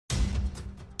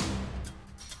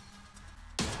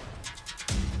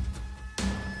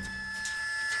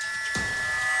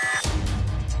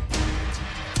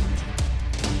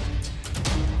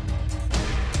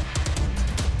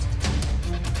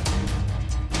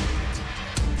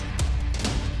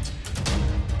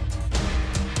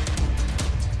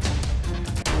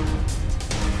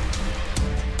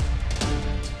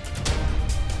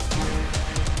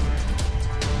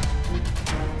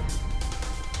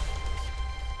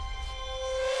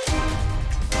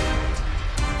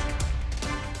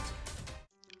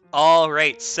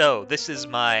Alright, so this is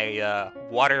my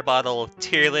water bottle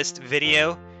tier list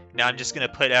video. Now I'm just gonna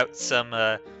put out some,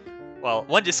 well,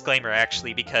 one disclaimer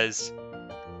actually, because,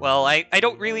 well, I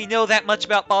don't really know that much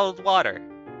about bottled water,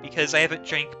 because I haven't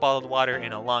drank bottled water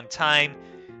in a long time.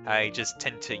 I just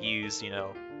tend to use,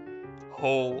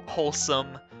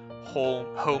 wholesome,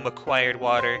 home-acquired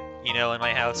water, in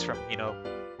my house from,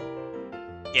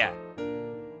 yeah.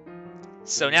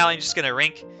 So now I'm just gonna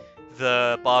rank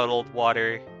the bottled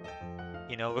water,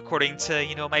 according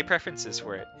to, my preferences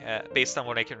for it, based on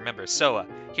what I can remember. So,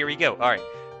 here we go. Alright.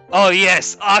 Oh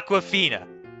yes, Aquafina!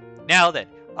 Now then,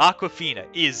 Aquafina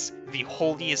is the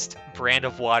holiest brand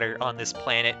of water on this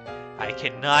planet. I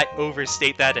cannot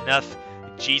overstate that enough.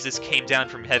 Jesus came down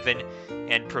from heaven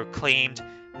and proclaimed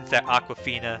that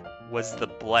Aquafina was the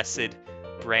blessed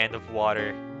brand of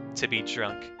water to be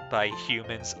drunk by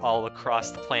humans all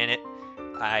across the planet.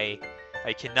 I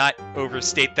cannot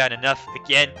overstate that enough.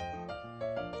 Again,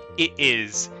 it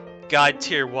is God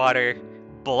tier water,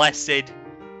 blessed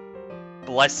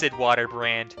water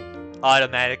brand,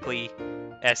 automatically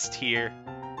S tier.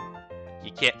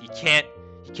 You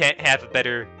can't have a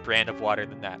better brand of water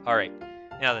than that. All right,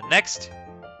 now the next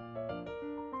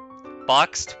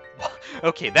boxed.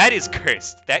 Okay, that is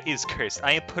cursed. That is cursed.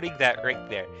 I am putting that right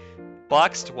there.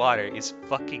 Boxed water is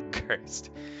fucking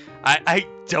cursed. I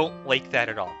don't like that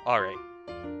at all. All right.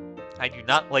 I do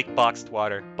not like boxed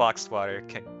water. Boxed water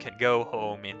can go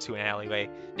home into an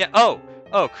alleyway. Yeah. Oh,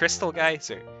 Crystal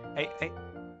Geyser.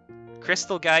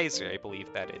 Crystal Geyser, I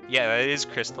believe that is. Yeah, that is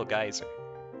Crystal Geyser.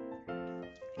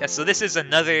 Yeah. So this is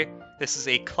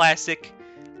a classic,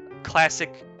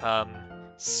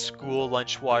 school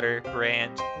lunch water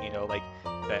brand. Like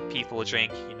that people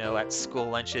drink. At school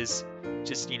lunches.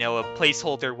 Just a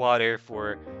placeholder water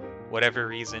for whatever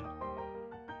reason.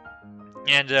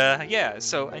 And yeah,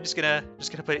 so I'm just gonna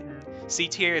put it in C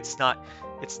tier. It's not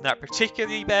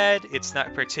particularly bad. It's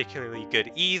not particularly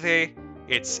good either.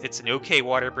 It's an okay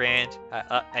water brand.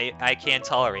 I can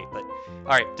tolerate. But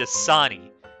all right,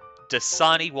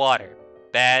 Dasani water,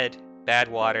 bad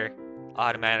water,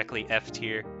 automatically F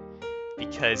tier,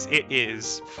 because it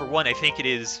is, for one, I think it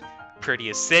is pretty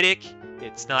acidic.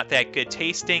 It's not that good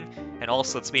tasting, and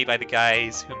also it's made by the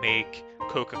guys who make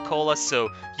Coca-Cola, so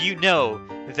you know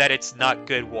that it's not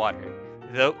good water.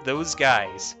 Those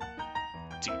guys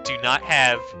do not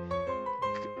have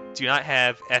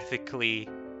ethically,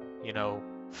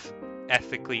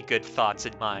 ethically good thoughts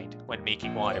in mind when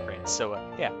making water brands. So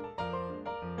yeah.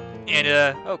 And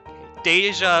okay,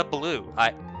 Deja Blue.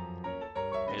 I'm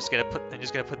just gonna put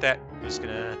that. I'm just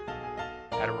gonna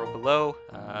add a row below.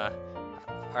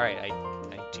 All right, I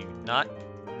do not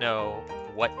know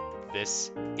what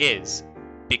this is,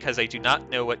 because I do not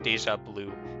know what Deja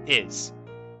Blue is,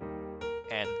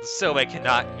 and so I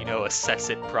cannot, assess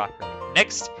it properly.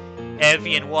 Next,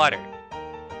 Evian Water.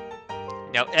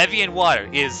 Now, Evian Water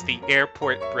is the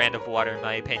airport brand of water, in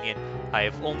my opinion. I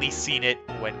have only seen it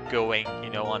when going,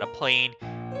 on a plane,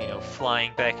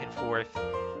 flying back and forth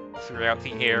throughout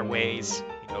the airways,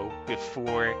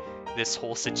 before this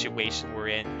whole situation we're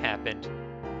in happened.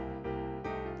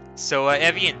 So,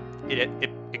 Evian,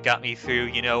 it got me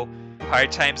through,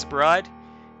 hard times abroad,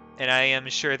 and I am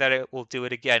sure that it will do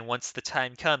it again once the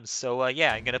time comes. So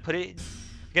yeah, I'm gonna put it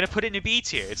in a B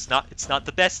tier. It's not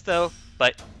the best though,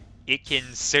 but it can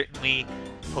certainly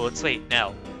pull its weight.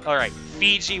 Now, all right,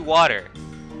 Fiji water.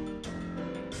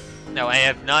 Now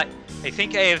I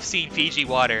think I have seen Fiji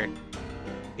water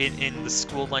in the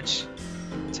school lunch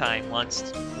time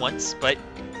once, but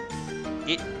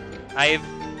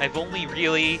I've only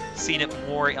really seen it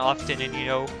more often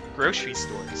in, grocery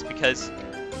stores, because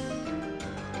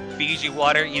Fiji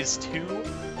water is too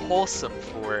wholesome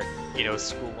for,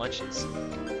 school lunches.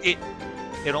 It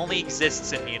only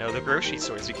exists in, the grocery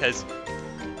stores because,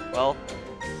 well,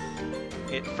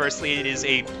 firstly, it is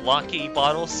a blocky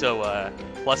bottle, so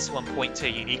plus 1 point to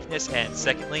uniqueness, and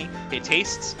secondly, it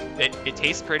tastes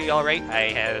pretty alright. I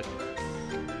have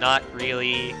not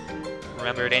really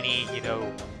remembered any,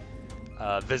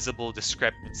 visible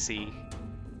discrepancy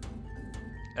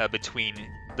between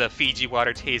the Fiji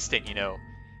water taste and,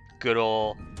 good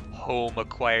old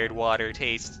home-acquired water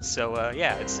taste. So,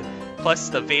 yeah, it's plus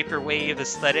the vaporwave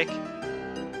aesthetic.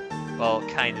 Well,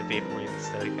 kind of vaporwave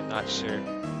aesthetic. I'm not sure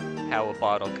how a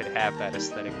bottle could have that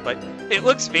aesthetic, but it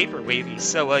looks vaporwavy.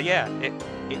 So, yeah,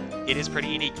 it is pretty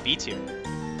unique. B tier,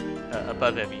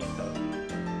 above Evian though.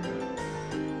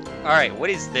 All right, what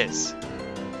is this?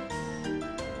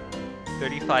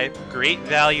 35 Great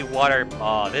Value Water.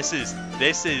 Oh, this is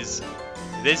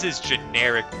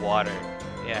generic water.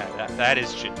 Yeah, that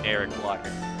is generic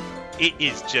water. it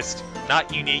is just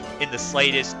not unique in the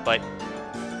slightest, but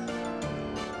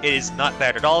it is not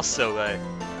bad at all, so,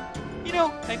 you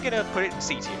know, I'm gonna put it in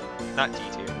C tier, not D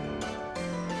tier.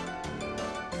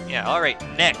 Yeah, alright,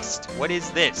 next, what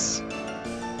is this?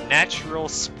 Natural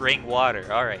spring water.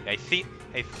 Alright, I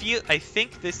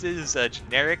think this is a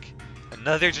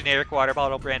another generic water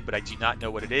bottle brand, but I do not know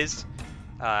what it is.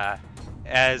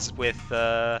 As with,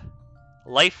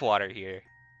 Life Water here.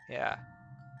 Yeah.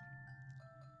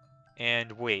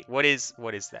 And wait, what is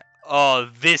that? Oh,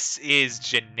 this is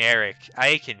generic.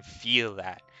 I can feel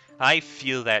that. I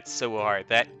feel that so hard.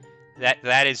 That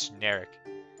is generic.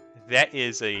 That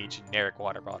is a generic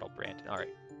water bottle brand. All right.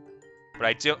 But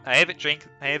I haven't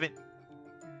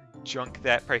drunk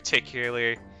that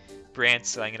particular brand,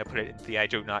 so I'm gonna put it in the I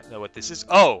do not know what this is.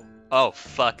 Oh,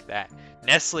 fuck that.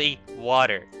 Nestle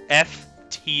Water. F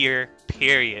tier,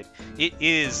 period. It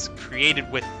is created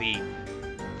with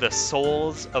the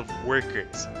souls of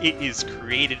workers. It is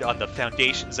created on the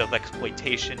foundations of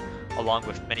exploitation, along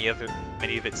with many of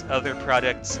its other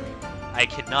products. I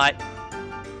cannot,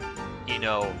 you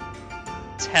know,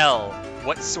 tell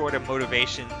what sort of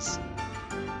motivations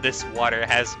this water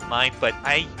has in mind, but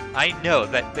I know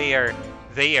that they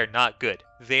are not good.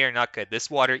 They are not good. This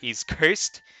water is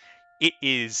cursed. It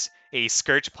is a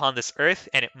scourge upon this earth,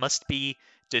 and it must be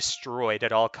destroyed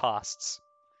at all costs.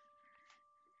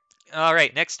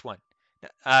 Alright, next one.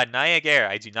 Niagara.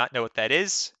 I do not know what that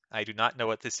is. I do not know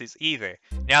what this is either.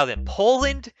 Now then,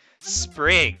 Poland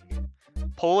Spring.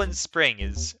 Poland Spring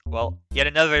is, well, yet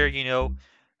another, you know,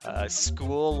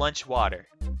 school lunch water.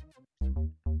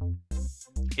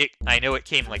 I know it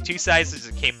came in like two sizes.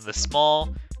 It came in the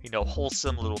small, you know,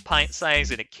 wholesome little pint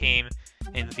size, and it came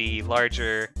in the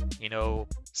larger, you know,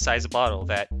 size of bottle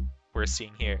that we're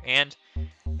seeing here. And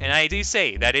I do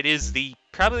say that it is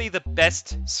probably the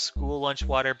best school lunch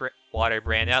water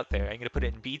brand out there. I'm gonna put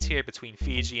it in B tier between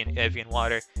Fiji and Evian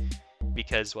water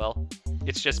because, well,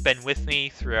 it's just been with me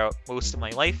throughout most of my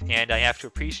life, and I have to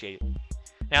appreciate it.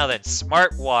 Now then,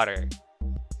 Smart Water.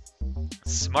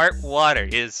 Smart Water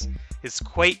is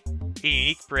quite a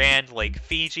unique brand like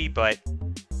Fiji, but,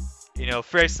 you know,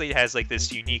 firstly it has like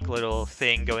this unique little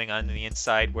thing going on the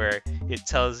inside where it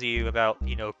tells you about,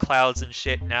 you know, clouds and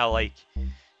shit. Now, like,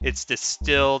 it's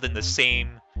distilled in the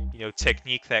same, you know,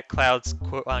 technique that clouds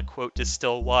quote unquote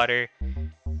distill water,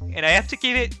 and I have to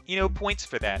give it, you know, points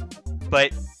for that.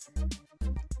 But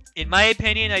in my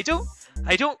opinion, I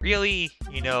don't really,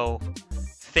 you know,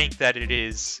 think that it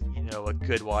is, you know, a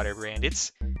good water brand.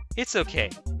 It's okay.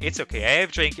 It's okay. I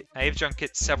have drunk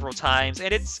it several times,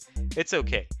 and it's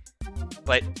okay.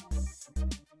 But,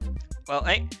 well,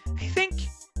 I think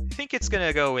it's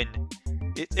gonna go in.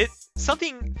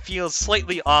 Something feels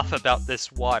slightly off about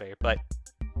this water, but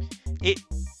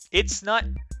it's not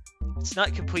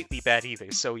completely bad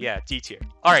either. So yeah, D tier.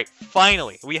 All right,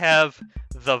 finally we have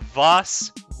the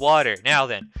Voss water. Now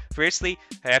then, firstly,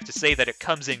 I have to say that it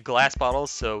comes in glass bottles,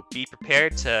 so be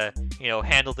prepared to, you know,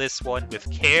 handle this one with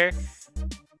care.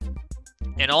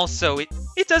 And also,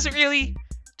 it doesn't really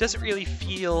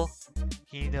feel,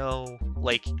 you know,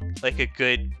 like a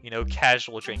good, you know,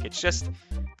 casual drink. It's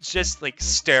just like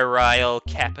sterile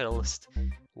capitalist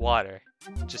water.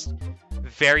 Just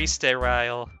very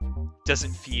sterile.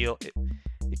 Doesn't feel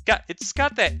it's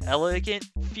got that elegant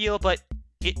feel, but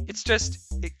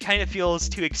it kind of feels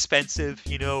too expensive,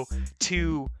 you know,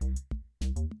 too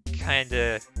kind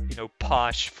of, you know,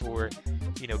 posh for,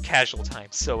 you know, casual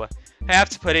times. So I have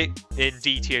to put it in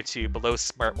D tier 2, below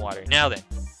Smart Water. Now then,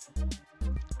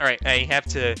 all right, I have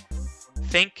to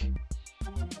thank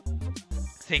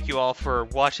you all for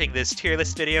watching this tier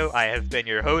list video. I have been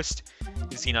your host,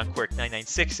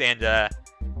 XenonQuark996, and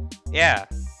yeah,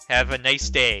 have a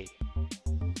nice day.